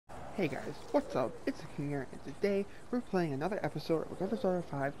Hey guys, what's up? It's the King here, and today we're playing another episode of God of War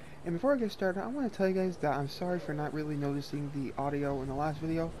 5. And before I get started, I want to tell you guys that I'm sorry for not really noticing the audio in the last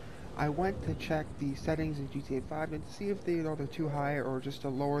video. I went to check the settings in GTA 5 and to see if they're too high or just to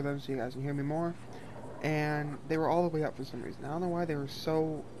lower them so you guys can hear me more. And they were all the way up for some reason. I don't know why they were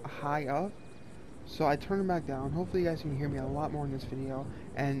so high up. So I turned them back down. Hopefully you guys can hear me a lot more in this video.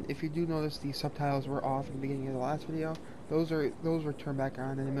 And if you do notice the subtitles were off in the beginning of the last video, those were turned back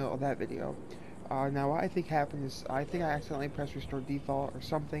on in the middle of that video. Now what I think happened is I think I accidentally pressed restore default or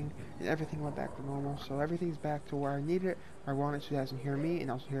something, and everything went back to normal. So everything's back to where I need it, where I want it, so you guys can hear me and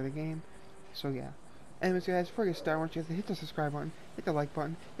also hear the game. So yeah. Anyways guys, before we get started, I want you guys to hit the subscribe button, hit the like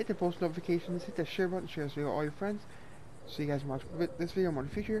button, hit the post notifications, hit the share button, share this video with all your friends, so you guys can watch this video more in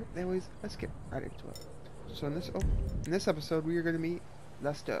the future. Anyways, let's get right into it. So in this episode, we are going to meet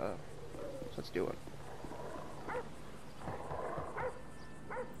Lester. So let's do it.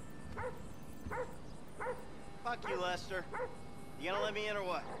 Fuck you, Lester. You gonna let me in or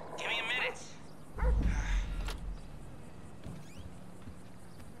what? Give me a minute.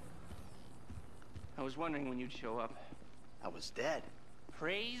 I was wondering when you'd show up. I was dead.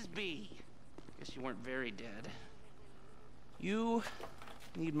 Praise be. Guess you weren't very dead. You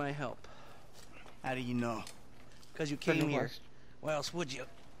need my help. How do you know? Because you came here. Why else would you?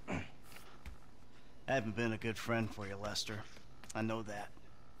 I haven't been a good friend for you, Lester. I know that.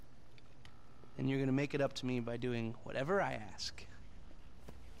 And you're gonna make it up to me by doing whatever I ask.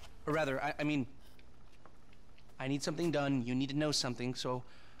 Or rather, I mean, I need something done, you need to know something, so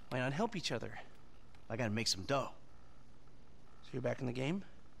why not help each other? I gotta make some dough. So you're back in the game?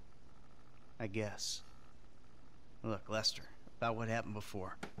 I guess. Look, Lester, about what happened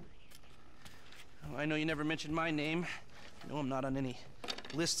before. Oh, I know you never mentioned my name. I know I'm not on any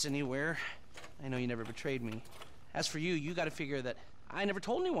lists anywhere. I know you never betrayed me. As for you, you gotta figure that I never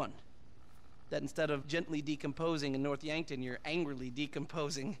told anyone. That instead of gently decomposing in North Yankton, you're angrily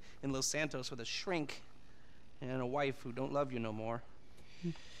decomposing in Los Santos with a shrink and a wife who don't love you no more.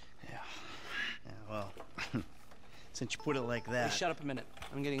 Yeah, well, since you put it like that... Hey, shut up a minute.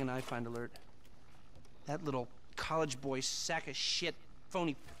 I'm getting an iFind alert. That little college boy sack of shit,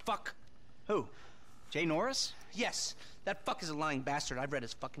 phony fuck. Who? Jay Norris? Yes, that fuck is a lying bastard. I've read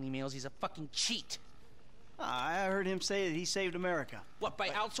his fucking emails. He's a fucking cheat. I heard him say that he saved America. What, by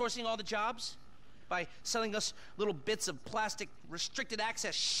outsourcing all the jobs? By selling us little bits of plastic restricted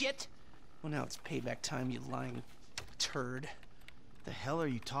access shit? Well, now it's payback time, you lying turd. What the hell are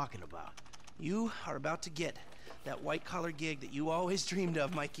you talking about? You are about to get that white-collar gig that you always dreamed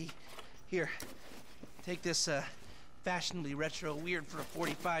of, Mikey. Here, take this, fashionably retro weird for a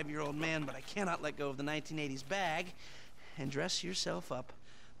 45-year-old man, but I cannot let go of the 1980s bag, and dress yourself up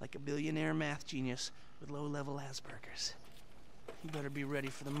like a billionaire math genius with low-level Asperger's. You better be ready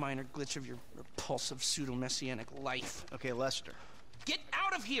for the minor glitch of your repulsive pseudo-messianic life. Okay, Lester. Get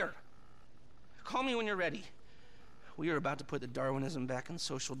out of here! Call me when you're ready. We are about to put the Darwinism back in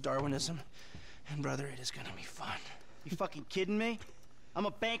social Darwinism, and brother, it is gonna be fun. You fucking kidding me? I'm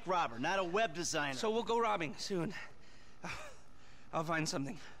a bank robber, not a web designer. So we'll go robbing soon. I'll find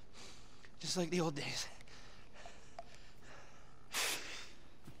something. Just like the old days.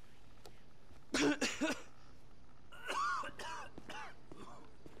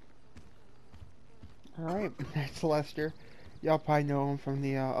 Alright, that's Lester. Y'all probably know him from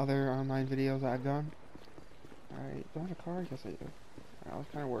the other online videos I've done. Alright, do I have a car? Yes I do. I was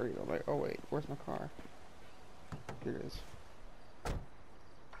kind of worried. I was like, oh wait, where's my car? Here it is.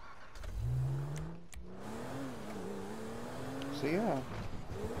 So yeah,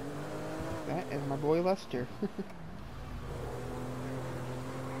 that is my boy Lester.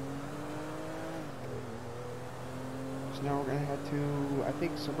 So now we're gonna head to, I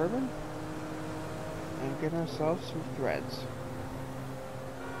think, Suburban, and get ourselves some threads.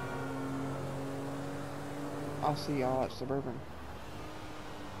 I'll see y'all at Suburban.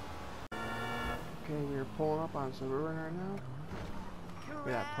 Okay, we're pulling up on Suburban right now. Look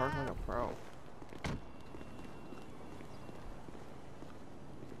at that, park like a pro.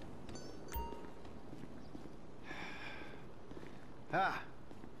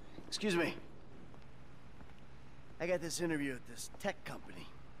 Excuse me. I got this interview at this tech company.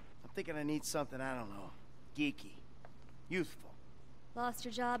 I'm thinking I need something, I don't know, geeky, youthful. Lost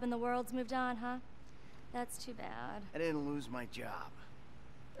your job and the world's moved on, huh? That's too bad. I didn't lose my job.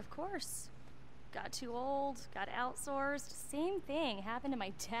 Of course. Got too old, got outsourced. Same thing happened to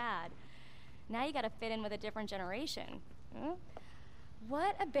my dad. Now you gotta fit in with a different generation. Hmm?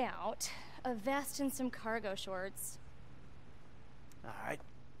 What about a vest and some cargo shorts? All right.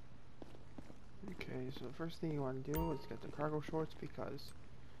 Okay, so the first thing you want to do is get the cargo shorts because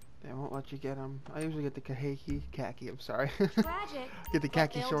They won't let you get them. I usually get the khaki, I'm sorry. Tragic. Get the but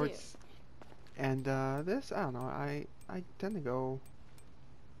khaki they'll shorts. And this, I don't know, I tend to go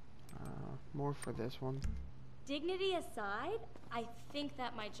more for this one. do. Dignity aside, I think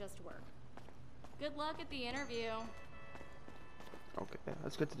that might just work. Good luck at the interview. Okay,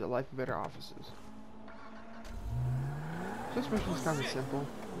 let's get to the Life Invader offices. This mission's kind of simple.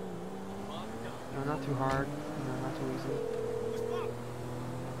 You know, not too hard, you know, not too easy.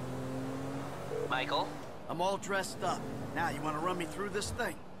 Michael, I'm all dressed up. Now, you want to run me through this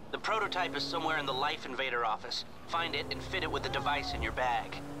thing? the prototype is somewhere in the Life Invader office. Find it and fit it with the device in your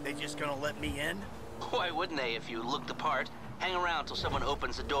bag. They just gonna let me in? Why wouldn't they if you look the part? Hang around till someone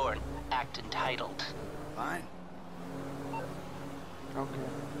opens the door and act entitled. Fine. Okay,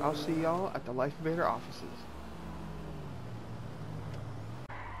 I'll see y'all at the Life Invader offices.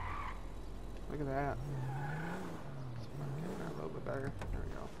 Look at that. Let's get that a little bit better. There we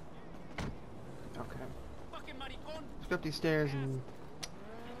go. Okay. Let's go up these stairs and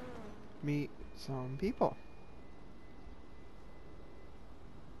meet some people.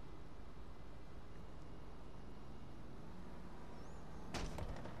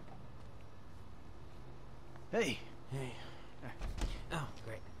 Hey. Hey. Oh,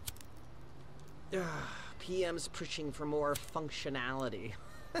 great. PM's pushing for more functionality.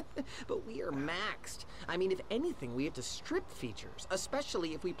 But we are maxed. I mean, if anything, we have to strip features,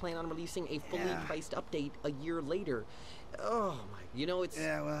 especially if we plan on releasing a fully priced update a year later. Oh my, you know, it's...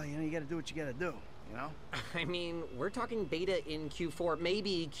 Yeah, well, you know, you gotta do what you gotta do, you know? I mean, we're talking beta in Q4,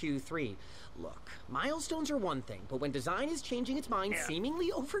 maybe Q3. Look, milestones are one thing, but when design is changing its mind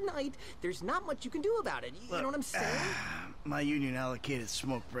seemingly overnight, there's not much you can do about it. You know what I'm saying? My union allocated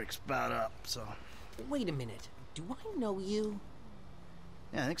smoke breaks about up, so... Wait a minute. Do I know you?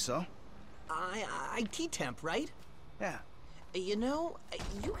 Yeah, I think so. IT temp, right? Yeah. You know,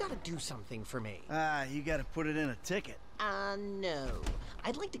 you gotta do something for me. You gotta put it in a ticket. No.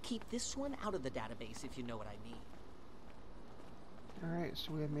 I'd like to keep this one out of the database, if you know what I mean. Alright,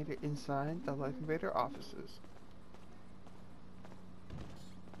 so we have made it inside the Life Invader offices.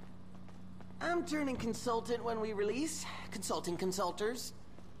 I'm turning consultant when we release. Consulting consulters.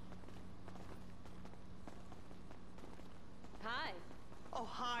 Hi. Oh,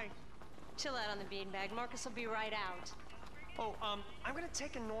 hi. Chill out on the beanbag. Marcus will be right out. Oh, I'm gonna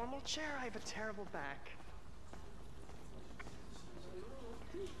take a normal chair. I have a terrible back.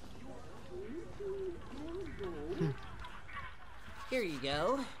 Here you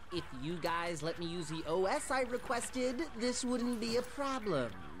go. If you guys let me use the OS I requested, this wouldn't be a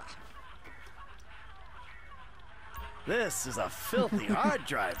problem. This is a filthy hard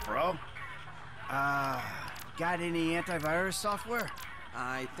drive, bro. Got any antivirus software?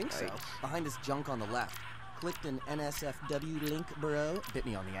 I think so. Behind this junk on the left. Clicked an NSFW link, bro. Bit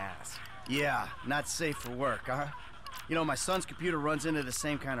me on the ass. Yeah, not safe for work, huh? You know, my son's computer runs into the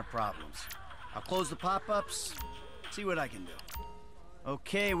same kind of problems. I'll close the pop-ups, see what I can do.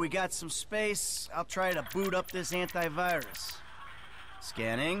 Okay, we got some space. I'll try to boot up this antivirus.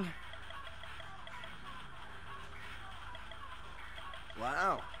 Scanning.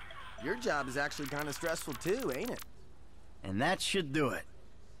 Wow. Your job is actually kind of stressful too, ain't it? And that should do it.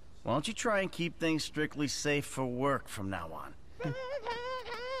 Why don't you try and keep things strictly safe for work from now on?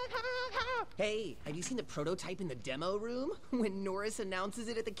 Hey, have you seen the prototype in the demo room? When Norris announces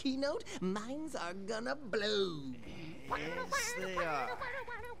it at the keynote, minds are gonna blow. Yes, they are.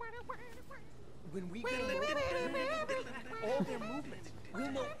 When we get all their movements,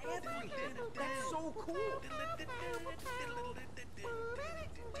 we'll know everything. That's so cool.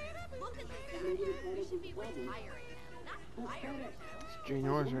 Look at this guy. We should be retiring now, not hiring him. It's Jay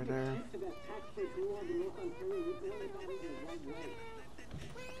Norris right there.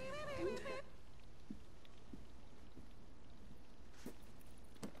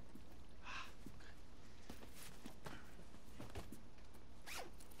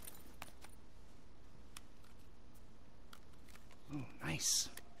 Oh, nice.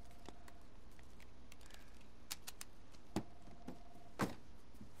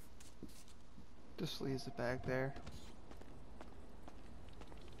 Just leaves the bag there.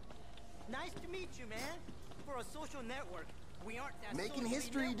 Nice to meet you, man. For a social network, we aren't that Making socially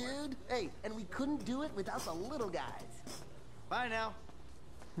history, networked. dude. Hey, and we couldn't do it without the little guys. Bye now.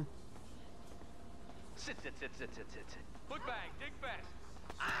 Sit. Foot bag, dig fast.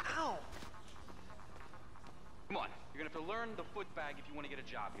 Ow! Come on, you're gonna have to learn the foot bag if you want to get a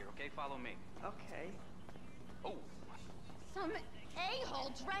job here, okay? Follow me. Okay. Oh, Some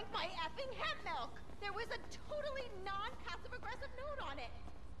a-hole drank my effing hemp milk. There was a totally non-passive-aggressive note on it.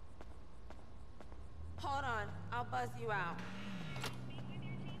 Hold on. I'll buzz you out.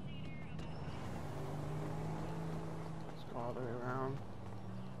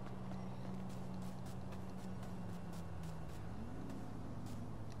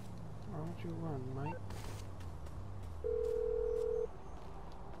 Mike.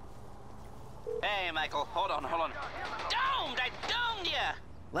 Hey, Michael, hold on. Domed! I domed ya!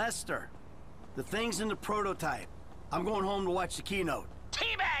 Lester, the thing's in the prototype. I'm going home to watch the keynote.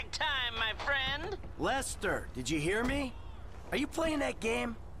 Teabag time, my friend! Lester, did you hear me? Are you playing that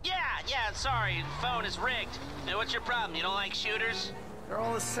game? Yeah, sorry, the phone is rigged. Now, what's your problem? You don't like shooters? They're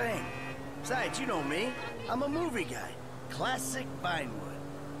all the same. Besides, you know me. I'm a movie guy. Classic Vinewood.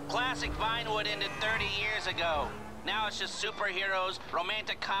 Classic Vinewood ended 30 years ago. Now it's just superheroes,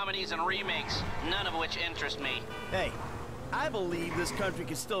 romantic comedies, and remakes, none of which interest me. Hey, I believe this country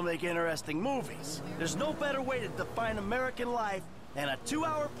can still make interesting movies. There's no better way to define American life than a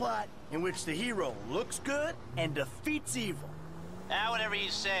 2-hour plot in which the hero looks good and defeats evil. Whatever you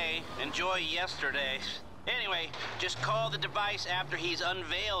say. Enjoy yesterday. Anyway, just call the device after he's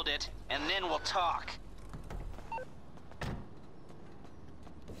unveiled it, and then we'll talk.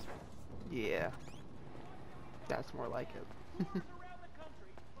 Yeah. That's more like it. Oh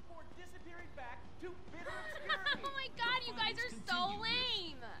my god, you guys are so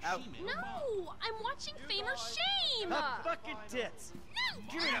lame! No! I'm watching Fame or Shame! Fucking tits! No!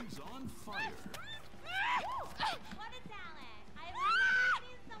 Give it up! On fire. What a talent! I've never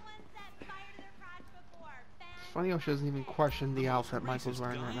seen someone set fire to their crotch before. Funny how she doesn't even question the outfit Michael's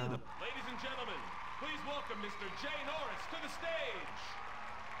wearing right now. Ladies and gentlemen, please welcome Mr. Jay Norris to the stage.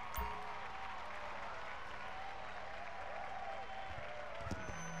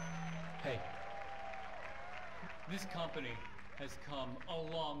 Hey, this company has come a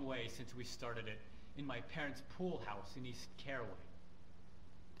long way since we started it in my parents' pool house in East Caraway.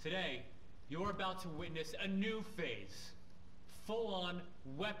 Today, you're about to witness a new phase. Full-on,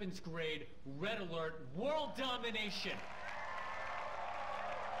 weapons-grade, red alert, world domination.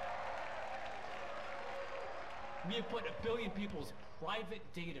 We have put 1 billion people's private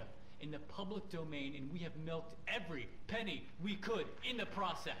data in the public domain, and we have milked every penny we could in the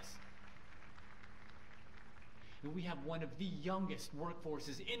process. And we have one of the youngest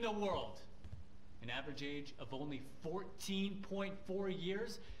workforces in the world. An average age of only 14.4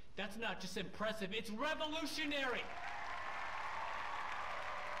 years. That's not just impressive, it's revolutionary!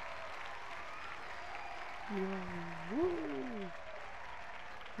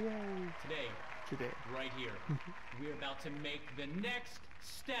 Today, right here, we're about to make the next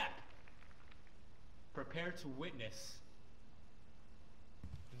step. Prepare to witness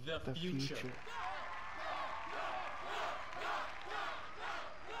the future.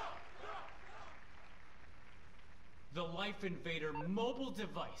 The Life Invader mobile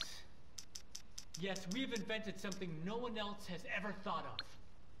device. Yes, we've invented something no one else has ever thought of.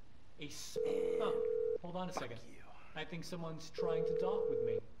 Oh, hold on a second. I think someone's trying to talk with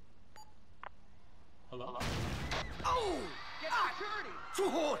me. Hello? Oh! Get security!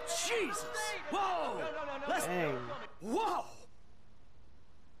 Oh, Jesus! Whoa! Let's... Dang. Whoa!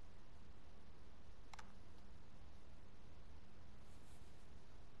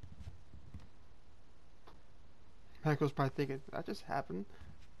 Michael's probably thinking, that just happened.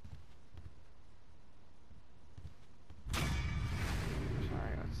 Sorry,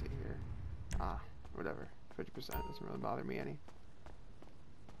 let's see here. Whatever. 50% doesn't really bother me any.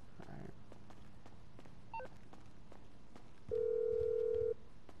 Alright.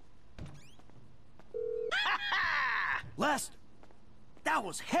 Lester! That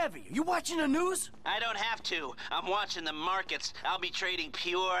was heavy. Are you watching the news? I don't have to. I'm watching the markets. I'll be trading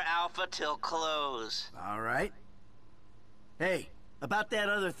pure alpha till close. All right. Hey, about that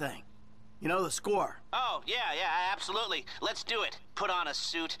other thing. You know, the score. Oh, yeah, absolutely. Let's do it. Put on a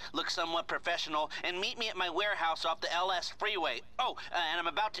suit, look somewhat professional, and meet me at my warehouse off the LS freeway. Oh, and I'm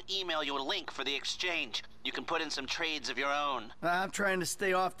about to email you a link for the exchange. You can put in some trades of your own. I'm trying to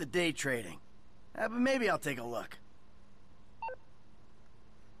stay off the day trading. But maybe I'll take a look.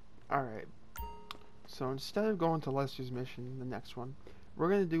 Alright. So instead of going to Lester's mission, the next one, we're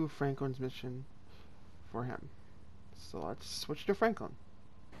going to do Franklin's mission for him. So let's switch to Franklin.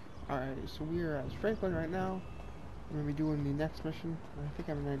 Alright, so we are as Franklin right now. I'm going to be doing the next mission. I think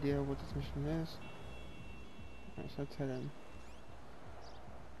I have an idea what this mission is. Alright, so let's head in.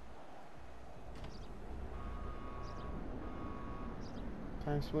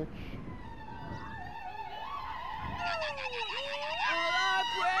 Time switch. All our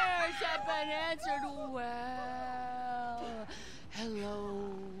prayers have been answered well.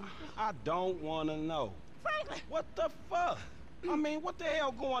 Hello. I don't want to know. Franklin! What the fuck? I mean, what the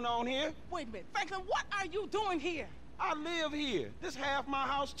hell going on here? Wait a minute. Franklin, what are you doing here? I live here. This half my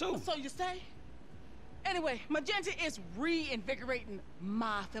house, too. So you say? Anyway, Magenta is reinvigorating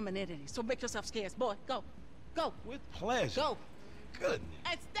my femininity. So make yourself scarce. Boy, go. Go. With pleasure. Go. Goodness.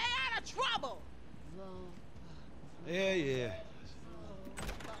 And stay out of trouble. Yeah.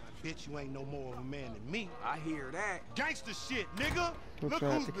 Bitch, you ain't no more of a man than me. I hear that. Gangster shit, nigga. Look Look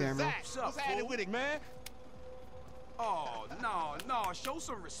at who's the camera. Bizak. What's happening with it, man? Oh, no. Show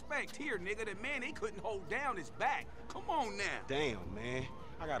some respect here, nigga. The man, they couldn't hold down his back. Come on now. Damn, man.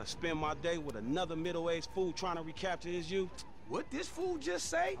 I gotta spend my day with another middle-aged fool trying to recapture his youth. What this fool just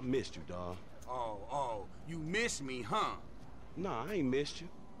say? I missed you, dawg. Oh, you miss me, huh? Nah, I ain't missed you.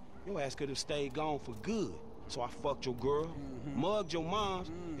 Your ass could have stayed gone for good. So I fucked your girl, mugged your moms,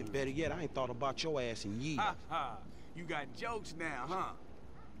 and better yet, I ain't thought about your ass in years. Ha. You got jokes now, huh?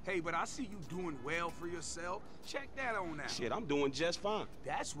 Hey, but I see you doing well for yourself. Check that on out. Shit, I'm doing just fine.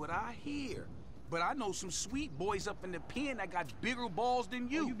 That's what I hear. But I know some sweet boys up in the pen that got bigger balls than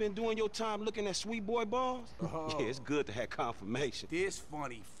you. Oh, you been doing your time looking at sweet boy balls? Yeah, it's good to have confirmation. This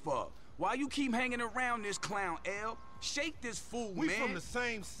funny fuck. Why you keep hanging around this clown, L? Shake this fool, We man. from the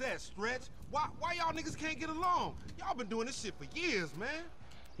same set, Stretch. Why y'all niggas can't get along? Y'all been doing this shit for years, man.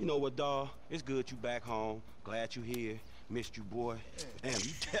 You know what, dawg? It's good you back home. Glad you here. Missed you, boy. Damn,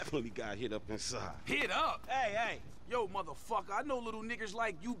 you definitely got hit up inside. Hit up? Hey. Yo, motherfucker, I know little niggas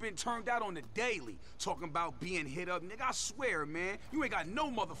like you been turned out on the daily. Talking about being hit up, nigga, I swear, man. You ain't got no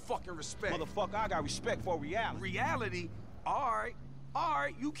motherfucking respect. Motherfucker, I got respect for reality. Reality? All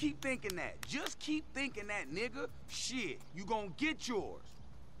right, you keep thinking that. Just keep thinking that, nigga. Shit, you gonna get yours.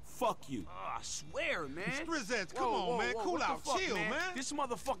 Fuck you. I swear, man. Strizzets, come on, man. Cool what the out, fuck, chill, man. This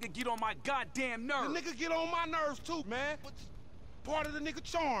motherfucker get on my goddamn nerves. The nigga get on my nerves, too, man. Part of the nigga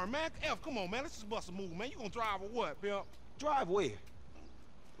charm, man. F, come on, man. Let's just bust a move, man. You gonna drive or what, pimp? Drive where?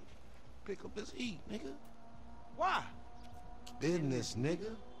 Pick up this heat, nigga. Why? Business,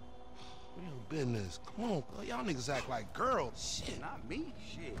 nigga. Real business. Come on, y'all niggas act like girls. Shit, not me.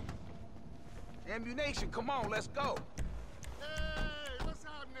 Shit. Ammunition, come on, let's go. Hey, what's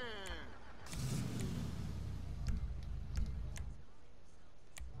happening?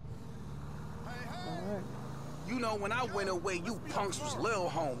 Alright. You know, when I went away, you punks was little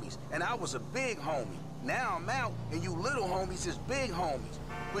homies, and I was a big homie. Now I'm out, and you little homies is big homies.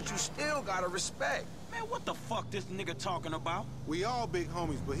 But you still gotta respect. Man, what the fuck this nigga talking about? We all big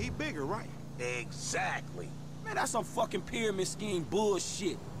homies, but he bigger, right? Exactly. Man, that's some fucking pyramid scheme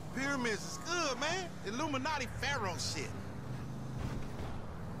bullshit. Pyramids is good, man. Illuminati pharaoh shit.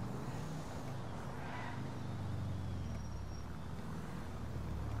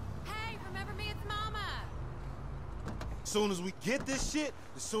 Hey, remember me? It's Mama. Soon as we get this shit,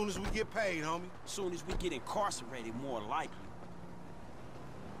 as soon as we get paid, homie. Soon as we get incarcerated, more likely.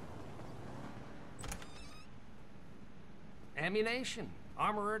 Ammunition.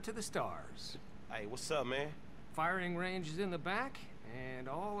 Armorer to the stars. Hey, what's up, man? Firing range is in the back, and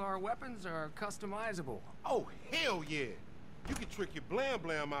all our weapons are customizable. Oh, hell yeah. You can trick your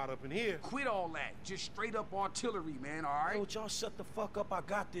blam out up in here. Quit all that. Just straight up artillery, man, all right? Yo, y'all shut the fuck up. I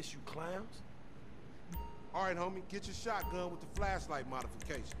got this, you clowns. All right, homie. Get your shotgun with the flashlight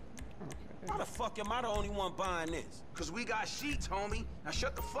modification. Why the fuck am I the only one buying this? Cause we got sheets, homie. Now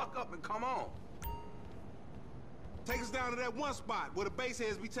shut the fuck up and come on. Take us down to that one spot where the base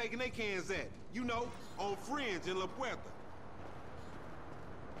heads be taking their cans at. You know, on Fringe in La Puerta.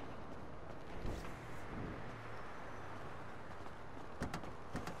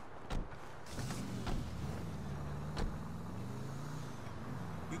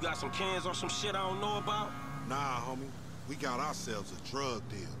 You got some cans or some shit I don't know about? Nah, homie. We got ourselves a drug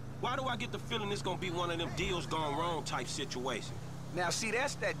deal. Why do I get the feeling this gonna be one of them deals gone wrong type situations? Now, see,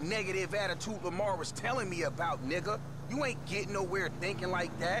 that's that negative attitude Lamar was telling me about, nigga. You ain't getting nowhere thinking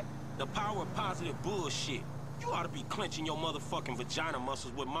like that. The power of positive bullshit. You ought to be clenching your motherfucking vagina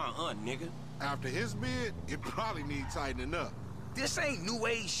muscles with my aunt, nigga. After his bid, it probably needs tightening up. This ain't new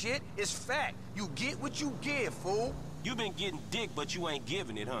age shit. It's fact. You get what you give, fool. You been getting dick, but you ain't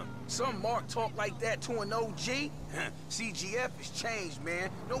giving it, huh? Some Mark talk like that to an OG? CGF has changed, man.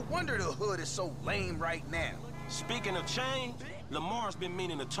 No wonder the hood is so lame right now. Speaking of change, Lamar's been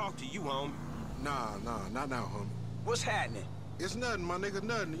meaning to talk to you, homie. Nah, not now, homie. What's happening? It's nothing, my nigga,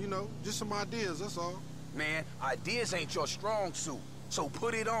 nothing, you know. Just some ideas, that's all. Man, ideas ain't your strong suit, so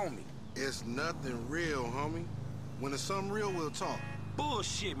put it on me. It's nothing real, homie. When it's something real, we'll talk.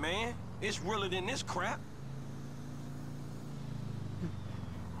 Bullshit, man. It's realer than this crap.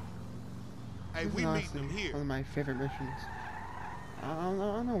 Hey, This we is meeting honestly them here. one of my favorite missions. I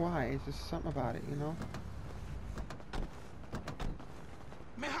don't know why. It's just something about it, you know?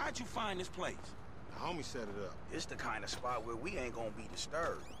 Man, how'd you find this place? The homie set it up. It's the kind of spot where we ain't gonna be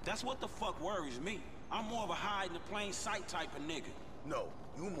disturbed. That's what the fuck worries me. I'm more of a hide in the plain sight type of nigga. No,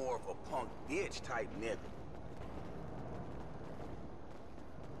 you more of a punk bitch type nigga.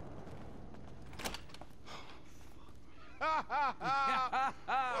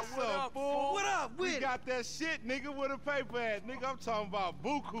 What's up, fool? What up with We it? got that shit, nigga, with a paper at. Nigga, I'm talking about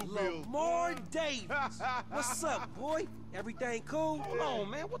buku bills. Lamar Davis. What's up, boy? Everything cool? Hold on,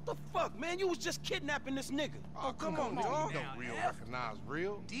 man. What the fuck, man? You was just kidnapping this nigga. Oh, come on, dog. Don't real recognize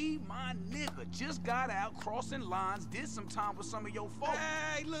real. D, my nigga, just got out crossing lines, did some time with some of your folks.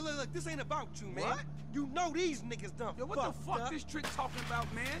 Hey, look, this ain't about you, man. What? You know these niggas done Yo, what the fuck up. this trick talking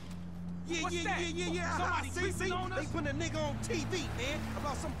about, man? Yeah. Somebody See, on us? they putting a nigga on TV, man,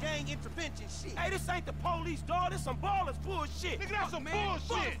 about some gang intervention shit. Hey, this ain't the police, dog. This some ballers bullshit. Nigga, that's some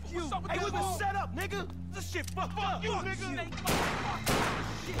bullshit. You. Hey, we been set up, nigga. This shit fucked up. you, nigga.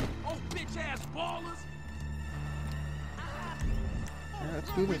 Shit. Oh, bitch-ass ballers. Alright,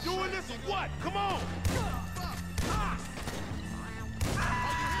 let's do We this. doing this or what? Come on.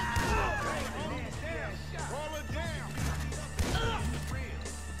 Roll it down.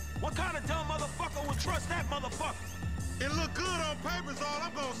 What kind of dumb motherfucker would trust that motherfucker? It look good on paper is all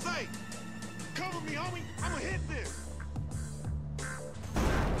I'm gonna say. Cover me, homie. I'ma hit this.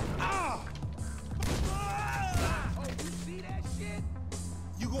 Ah! Oh, you see that shit?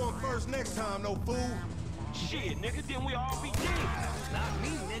 You going first next time, no fool. Shit, nigga, then we all be dead. Not me,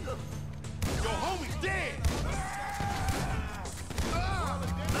 nigga. Your homie's dead.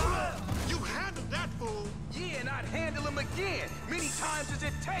 You handled that fool. Yeah, and I'd handle him again. Many times as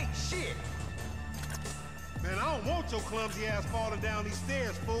it takes, shit. Man, I don't want your clumsy ass falling down these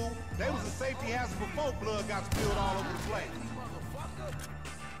stairs, fool. They was a safety hazard before blood got spilled all over the place.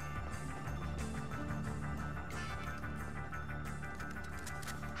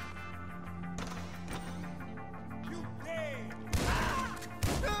 You dead.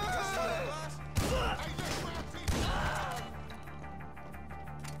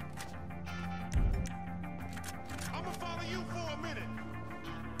 I'ma follow you for a minute.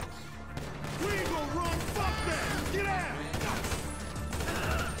 We ain't gonna run. Fuck that. Get out.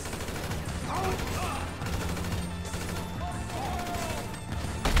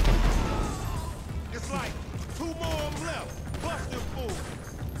 It's like 2 more of them left. Bust them fools.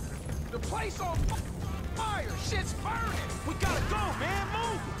 The place on fire. Shit's burning. We gotta go, man.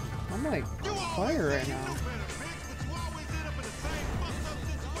 Move. I'm like on fire right now.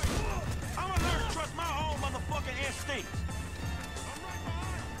 I'ma learn to trust my own motherfucking instincts.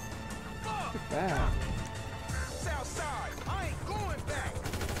 Look at that. Southside, I ain't going back.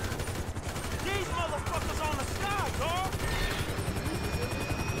 These motherfuckers on the sky, dog.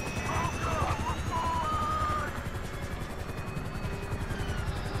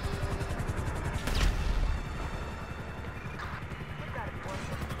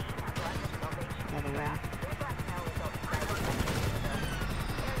 Another one.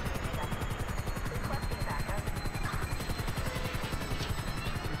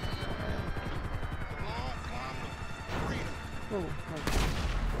 Oh, okay.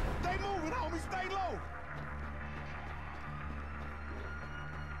 Stay moving, homie. Stay low.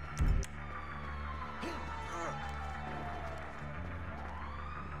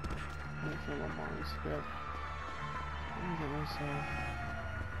 Wait for Lamar's script. Let me get myself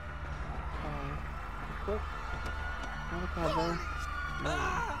a car. Quick. Not a car, bro.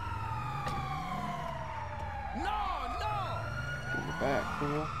 No! Get it back,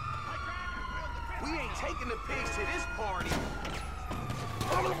 fool. We ain't taking the pigs to this party.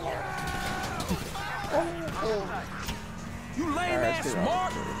 You lame ass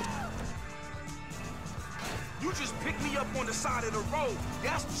Mark. You just picked me up on the side of the road.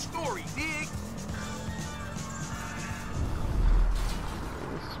 That's the story, dig?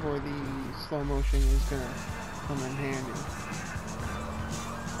 This is where the slow motion is gonna come in handy.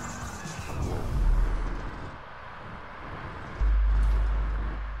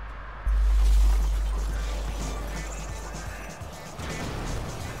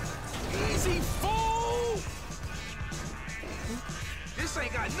 Easy, fool! This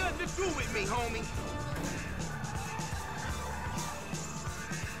ain't got nothing to do with me, homie.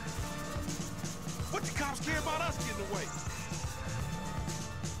 What the cops care about us getting away?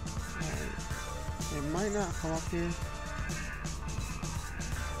 It might not come up here.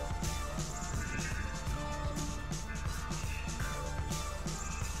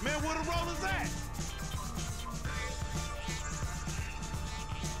 Man, where the rollers at?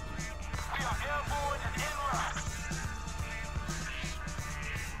 We are airborne and en route.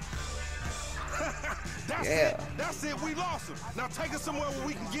 That's it. That's it. We lost him. Now take us somewhere where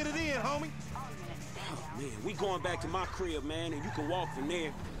we can get it in, homie. Oh, man, we going back to my crib, man, and you can walk from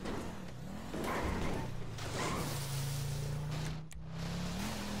there.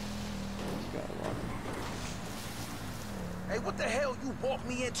 Hey, what the hell you walked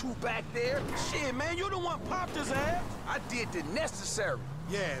me into back there? Shit, man, you the one popped his ass. I did the necessary.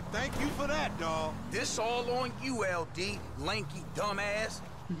 Yeah, thank you for that, dawg. This all on you, LD, lanky dumbass.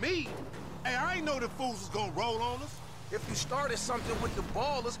 Me? Hey, I ain't know the fools was gonna roll on us. If you started something with the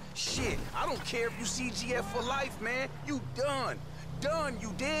ballers, shit, I don't care if you CGF for life, man. You done. Done,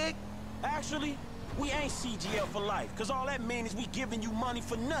 you dig? Actually, we ain't CGF for life, cause all that means is we giving you money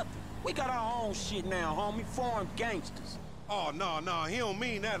for nothing. We got our own shit now, homie. Foreign gangsters. Oh, no, he don't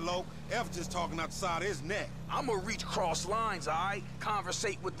mean that, Lo. F just talking out the side of his neck. I'ma reach cross lines, alright?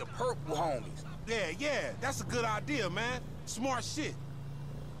 Conversate with the purple homies. Yeah, that's a good idea, man. Smart shit.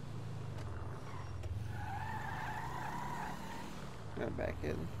 Back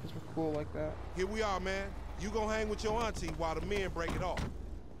in, because we're cool like that. Here we are, man. You gonna hang with your auntie while the men break it off.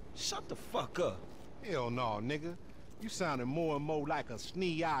 Shut the fuck up. Hell no, nigga. You sounding more and more like a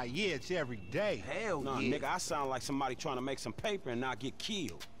snee-eye itch every day. Hell no, nigga, I sound like somebody trying to make some paper and not get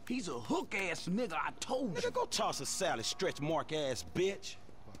killed. He's a hook-ass nigga, I told you. Nigga, go toss a salad, stretch mark-ass bitch.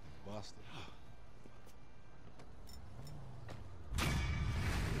 Buster.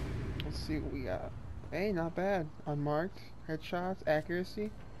 Let's see what we got. Hey, not bad. Unmarked. Headshots, accuracy.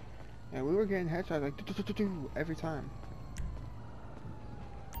 And we were getting headshots like every time.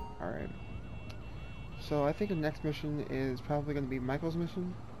 Alright. So I think the next mission is probably going to be Michael's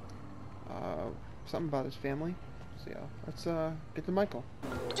mission. Something about his family. So yeah, let's get to Michael.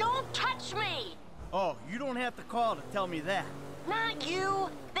 Don't touch me! Oh, you don't have to call to tell me that. Not you!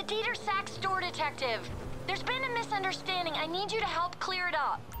 The Dieter Sachs store detective. There's been a misunderstanding. I need you to help clear it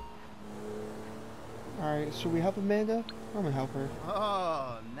up. Alright, should we help Amanda? I'm gonna help her.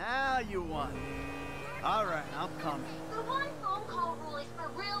 Oh, now you want it. Alright, I'm coming. The one phone call rule is for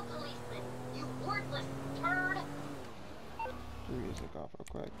real policemen. You worthless turd. Turn the music off real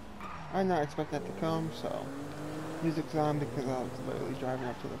quick. I did not expect that to come, so music's on because I was literally driving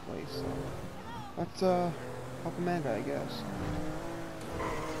up to the place, so let's help Amanda, I guess.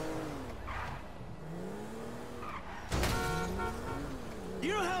 You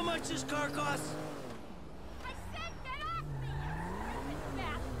know how much this car costs?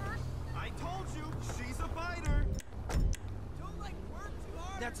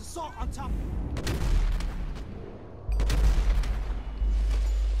 That's assault on top.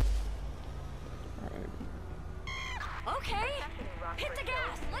 Okay, hit the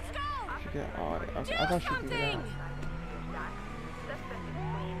gas. Let's go. Yeah, I thought she could get out.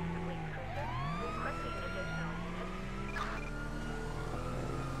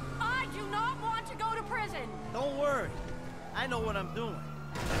 I do not want to go to prison. Don't worry. I know what I'm doing.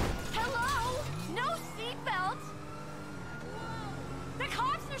 Hello? No seatbelt. The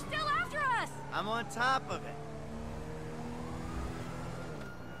cops are still after us! I'm on top of it.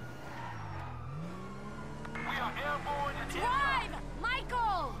 We are airborne and drive!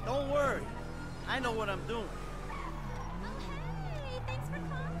 Michael! Don't worry. I know what I'm doing. Hey, thanks for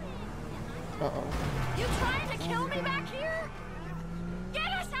calling. Uh-oh. You trying to kill me back here?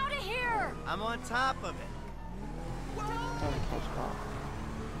 Get us out of here! I'm on top of it.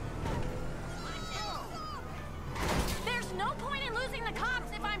 There's no point in losing the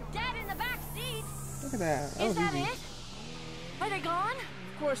cops if I'm dead in the back seat. Look at that. Is that it? Are they gone?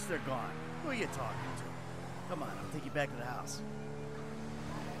 Of course they're gone. Who are you talking to? Come on, I'll take you back to the house.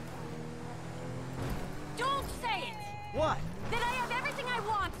 Don't say it! What? That I have everything I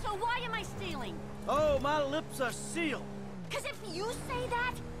want, so why am I stealing? Oh, my lips are sealed. Because if you say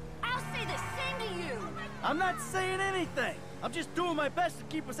that, I'll say the same to you. I'm not saying anything. I'm just doing my best to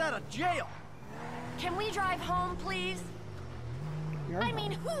keep us out of jail. Can we drive home, please? I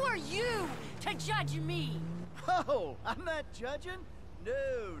mean, who are you to judge me? Oh, I'm not judging?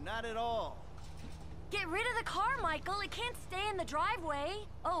 No, not at all. Get rid of the car, Michael. It can't stay in the driveway.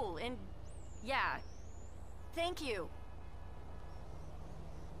 Oh, and yeah. Thank you.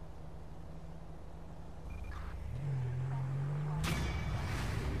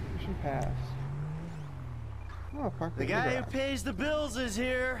 Mission passed. Oh, park The guy who pays the bills is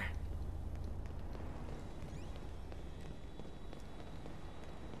here.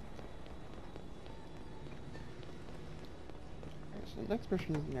 So the next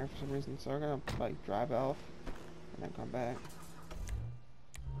person isn't there for some reason, so we're gonna like drive off and then come back.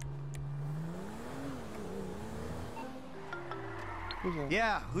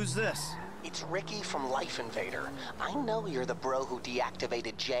 Who's this? It's Ricky from Life Invader. I know you're the bro who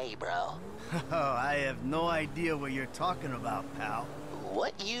deactivated Jay, bro. Oh, I have no idea what you're talking about, pal.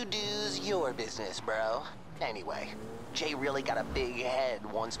 What you do's your business, bro. Anyway, Jay really got a big head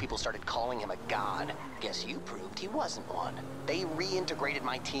once people started calling him a god. Guess you proved he wasn't one. They reintegrated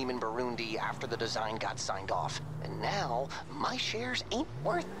my team in Burundi after the design got signed off. And now, my shares ain't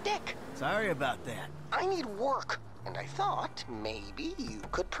worth dick. Sorry about that. I need work. And I thought maybe you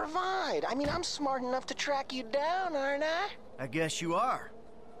could provide. I mean, I'm smart enough to track you down, aren't I? I guess you are.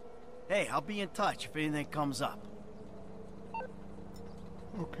 Hey, I'll be in touch if anything comes up.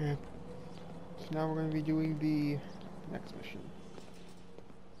 Okay. So now we're going to be doing the next mission.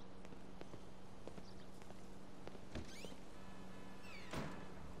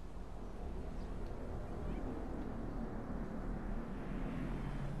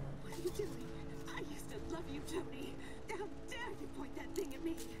 What are you doing? I used to love you, Tony. How dare you point that thing at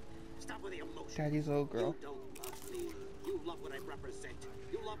me? Stop with the emotion. Daddy's little girl. You don't love me. You love what I represent.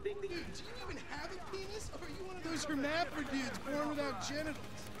 You love being the... Dude, do you even have a penis? Or are you one of those hermaphrodites born without genitals?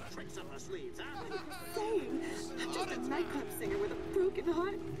 Tricks up our sleeves, huh? Same. Just a nightclub singer with a broken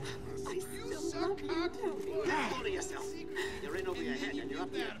heart. I still love you, Tony. Hold to yourself. You're in over your head and you're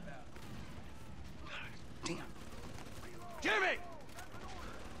up there. Damn. Jimmy!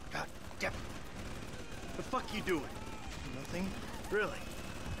 God damn it. The fuck you doing? Nothing. Really?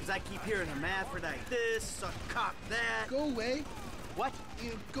 Because I keep hearing hermaphrodite this, a cock that. Go away. What?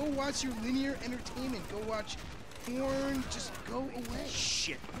 You know, go watch your linear entertainment. Go watch porn. Just go away.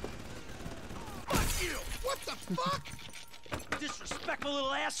 Shit. Fuck you! What the fuck? Disrespectful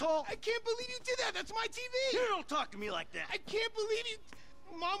little asshole! I can't believe you did that! That's my TV! You don't talk to me like that! I can't believe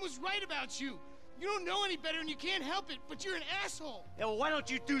you... Mom was right about you. You don't know any better and you can't help it, but you're an asshole. Yeah, well, why don't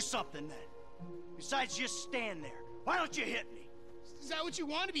you do something then? Besides just stand there. Why don't you hit me? Is that what you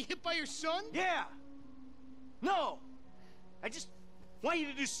want, to be hit by your son? Yeah! No! I just want you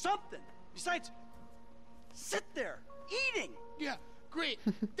to do something. Besides, sit there, eating! Yeah, great.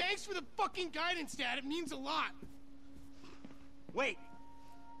 Thanks for the fucking guidance, Dad. It means a lot. Wait.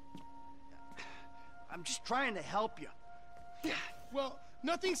 I'm just trying to help you. Yeah, well,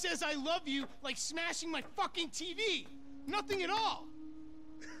 nothing says I love you like smashing my fucking TV. Nothing at all.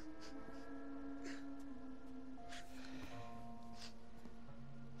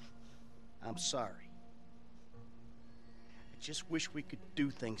 I'm sorry. I just wish we could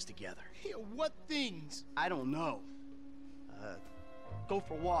do things together. Yeah, what things? I don't know. Go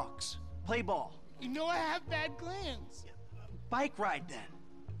for walks. Play ball. You know I have bad glands. Bike ride then.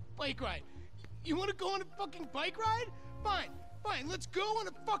 Bike ride? You want to go on a fucking bike ride? Fine, fine, let's go on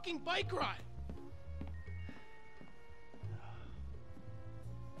a fucking bike ride.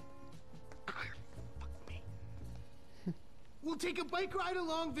 We'll take a bike ride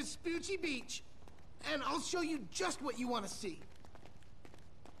along Vespucci Beach, and I'll show you just what you want to see.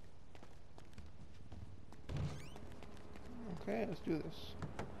 Okay, let's do this.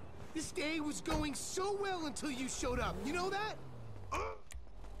 This day was going so well until you showed up. You know that?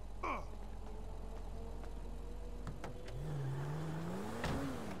 Yeah,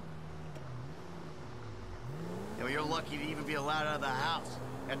 well, you're lucky to even be allowed out of the house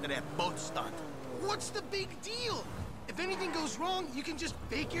after that boat stunt. What's the big deal? If anything goes wrong, you can just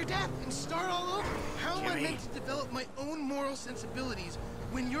fake your death and start all over. How am I meant to develop my own moral sensibilities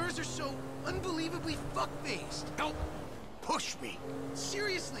when yours are so unbelievably fuck-faced? Don't push me.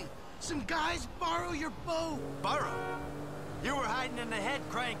 Seriously, some guys borrow your bow. Borrow? You were hiding in the head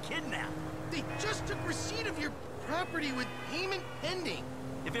crying kidnap. They just took receipt of your property with payment pending.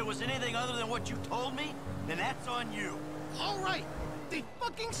 If it was anything other than what you told me, then that's on you. All right, they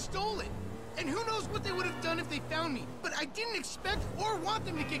fucking stole it. And who knows what they would have done if they found me. But I didn't expect or want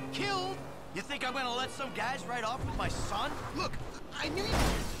them to get killed. You think I'm gonna let some guys ride off with my son? Look, I knew you...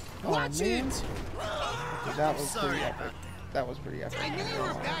 Oh, Watch man. it! That was pretty epic. That was pretty epic. I knew you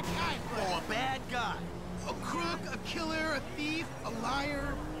were a bad guy, Fred. Oh, a bad guy. A crook, a killer, a thief, a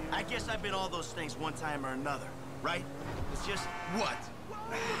liar. I guess I've been all those things one time or another, right? It's just... What?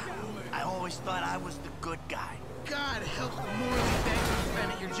 I always thought I was the good guy. God help the morally bankrupt men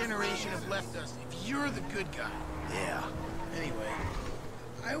that your generation have left us if you're the good guy. Yeah. Anyway,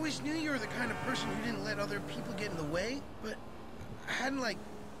 I always knew you were the kind of person who didn't let other people get in the way, but I hadn't, like,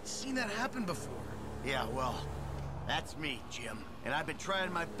 seen that happen before. Yeah, well, that's me, Jim. And I've been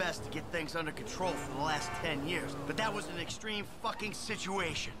trying my best to get things under control for the last 10 years. But that was an extreme fucking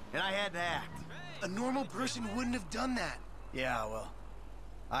situation, and I had to act. A normal person wouldn't have done that. Yeah, well,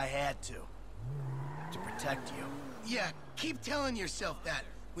 I had to protect you. Yeah, keep telling yourself that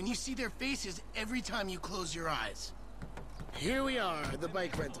when you see their faces every time you close your eyes. Here we are, the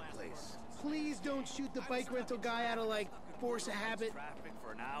bike rental place. Please don't shoot the bike rental guy out of, like, force of habit.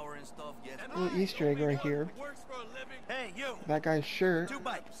 Little Easter egg right here. Hey, you. That guy's shirt 2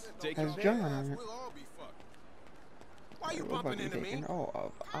 bikes. has John on it. Why you bumping into me?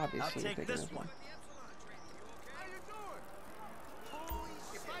 Oh, obviously I'll take taking this this one. How you doing? Holy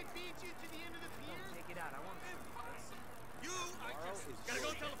shit. If I beat you to the end of the pier, take it out. I want Gotta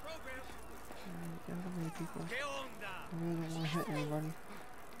go tell the program. Yeah, how many people? ¿Qué onda? I really don't want to hit anybody.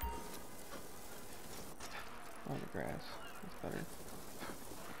 On the grass. That's better.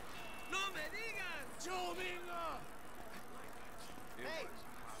 No me digas. Chomingo. Hey.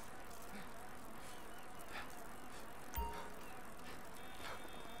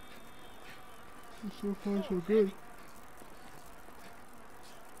 So far, so good.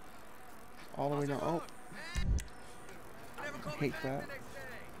 All the way down. Oh. I hate that.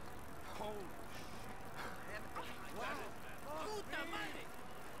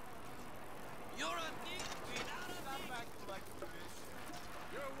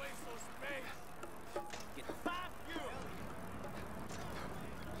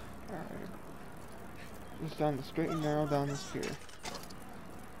 Alright. Just down the straight and narrow down this pier.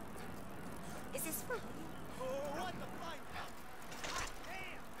 Is this for What the fuck?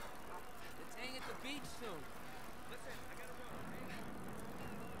 Damn! Let's hang at the beach soon. Listen, I gotta go.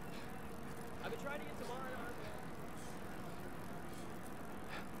 I've been trying to get some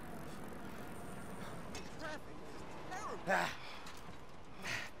Ah.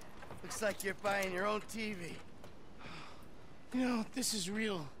 Looks like you're buying your own TV. You know, this is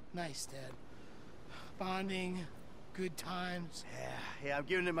real nice, Dad. Bonding, good times. Yeah, I'm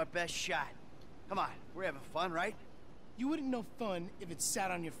giving it my best shot. Come on, we're having fun, right? You wouldn't know fun if it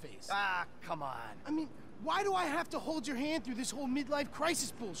sat on your face. Ah, come on. I mean, why do I have to hold your hand through this whole midlife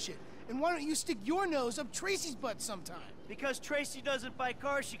crisis bullshit? And why don't you stick your nose up Tracy's butt sometime? Because Tracy doesn't buy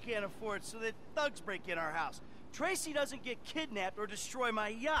cars she can't afford, so that thugs break in our house. Tracy doesn't get kidnapped or destroy my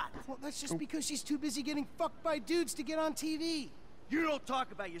yacht. Well, that's just because she's too busy getting fucked by dudes to get on TV. You don't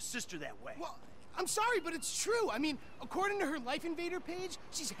talk about your sister that way. Well, I'm sorry, but it's true. I mean, according to her Life Invader page,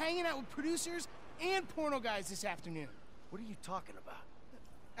 she's hanging out with producers and porno guys this afternoon. What are you talking about?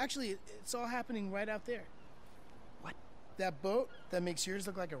 Actually, it's all happening right out there. What? That boat that makes yours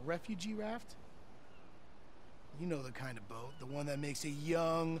look like a refugee raft? You know the kind of boat, the one that makes a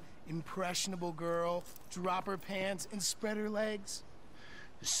young, impressionable girl drop her pants and spread her legs.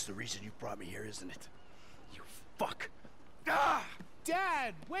 This is the reason you brought me here, isn't it? You fuck. Ah!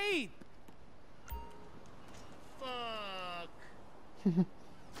 Dad, wait! Fuck.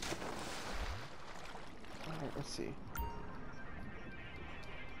 Alright, let's see.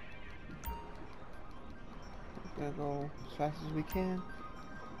 We're gonna go as fast as we can.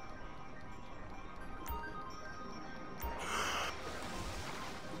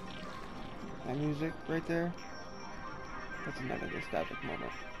 That music right there, that's another nostalgic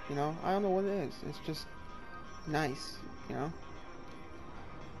moment. You know, I don't know what it is. It's just nice, you know?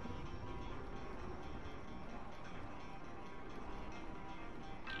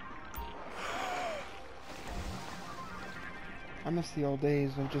 I miss the old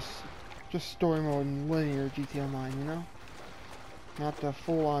days of just story mode and linear GTA Online, you know? Not the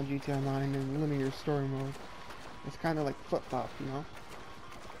full-on GTA Online and linear story mode. It's kind of like flip-flop, you know?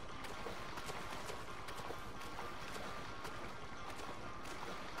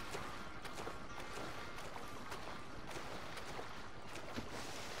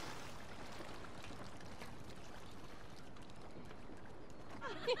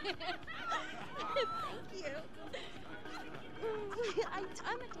 Thank you.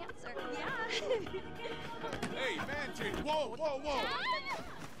 I'm a dancer. Yeah. Hey, man, whoa, whoa, whoa. Dad?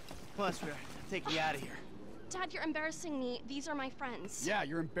 Come on, sweetheart. I'll take you out of here. Dad, you're embarrassing me. These are my friends. Yeah,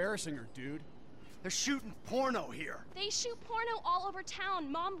 you're embarrassing her, dude. They're shooting porno here. They shoot porno all over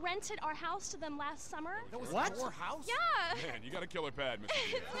town. Mom rented our house to them last summer. That was What? your house? Yeah. Man, you got a killer pad, Mr.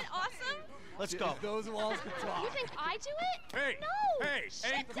 Isn't it awesome? Let's go. If those walls could talk. You think I do it? Hey, No. hey,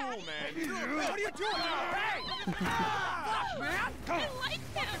 Shit, ain't cool, Daddy. man. What are you doing? Hey! Fuck, man! I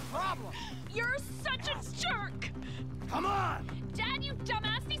like them. Problem. You're such a jerk. Come on! Dad, you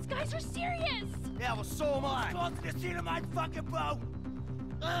dumbass. These guys are serious. Yeah, well, so am I. Go to the scene of my fucking boat.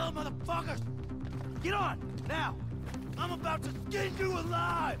 Oh, motherfuckers! Get on, now! I'm about to skin you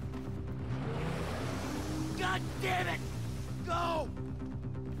alive! God damn it! Go!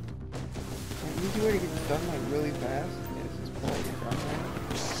 An easy way to get this done like really fast is just pull it down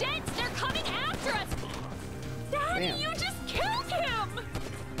there. Shit, they're coming after us. Daddy, Damn. you just killed him.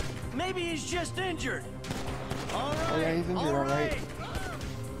 Maybe he's just injured. All right. Oh yeah, he's injured, alright.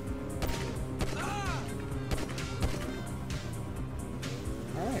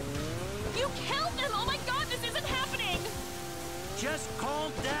 Alright. You killed him. Oh my God, this isn't happening. Just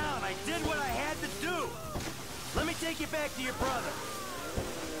calm down. I did what I had to do. Let me take you back to your brother.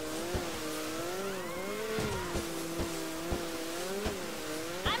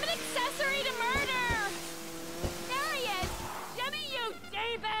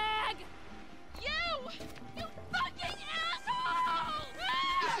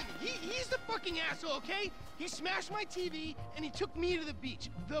 okay? He smashed my TV, and he took me to the beach.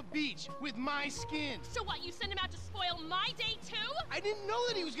 The beach, with my skin. So what, you sent him out to spoil my day too? I didn't know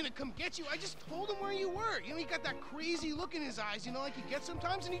that he was gonna come get you. I just told him where you were. You know, he got that crazy look in his eyes, you know, like he gets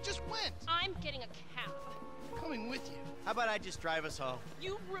sometimes, and he just went. I'm getting a cab. Coming with you. How about I just drive us home?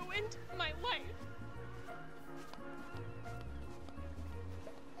 You ruined my life.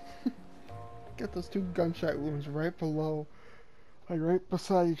 Get those two gunshot wounds right below, like right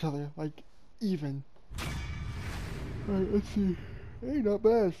beside each other, like even. Alright, let's see. Hey, not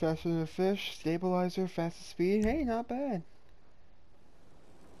bad. Faster than a fish, stabilizer, fastest speed. Hey, not bad.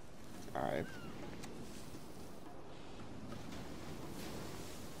 Alright.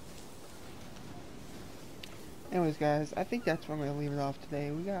 Anyways, guys, I think that's where I'm going to leave it off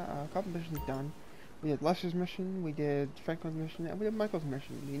today. We got a couple missions done. We did Lester's mission, we did Franklin's mission, and we did Michael's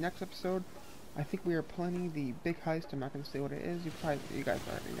mission. The next episode, I think we are planning the big heist. I'm not going to say what it is. You guys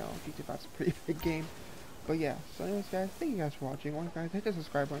already know. GTA 5's a pretty big game. But yeah, so anyways, guys, thank you guys for watching. Once guys, hit the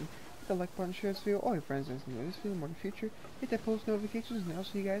subscribe button, hit the like button, share this video, all your friends that enjoy this video more in the future. Hit that post notifications, and I'll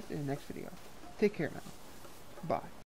see you guys in the next video. Take care now. Bye.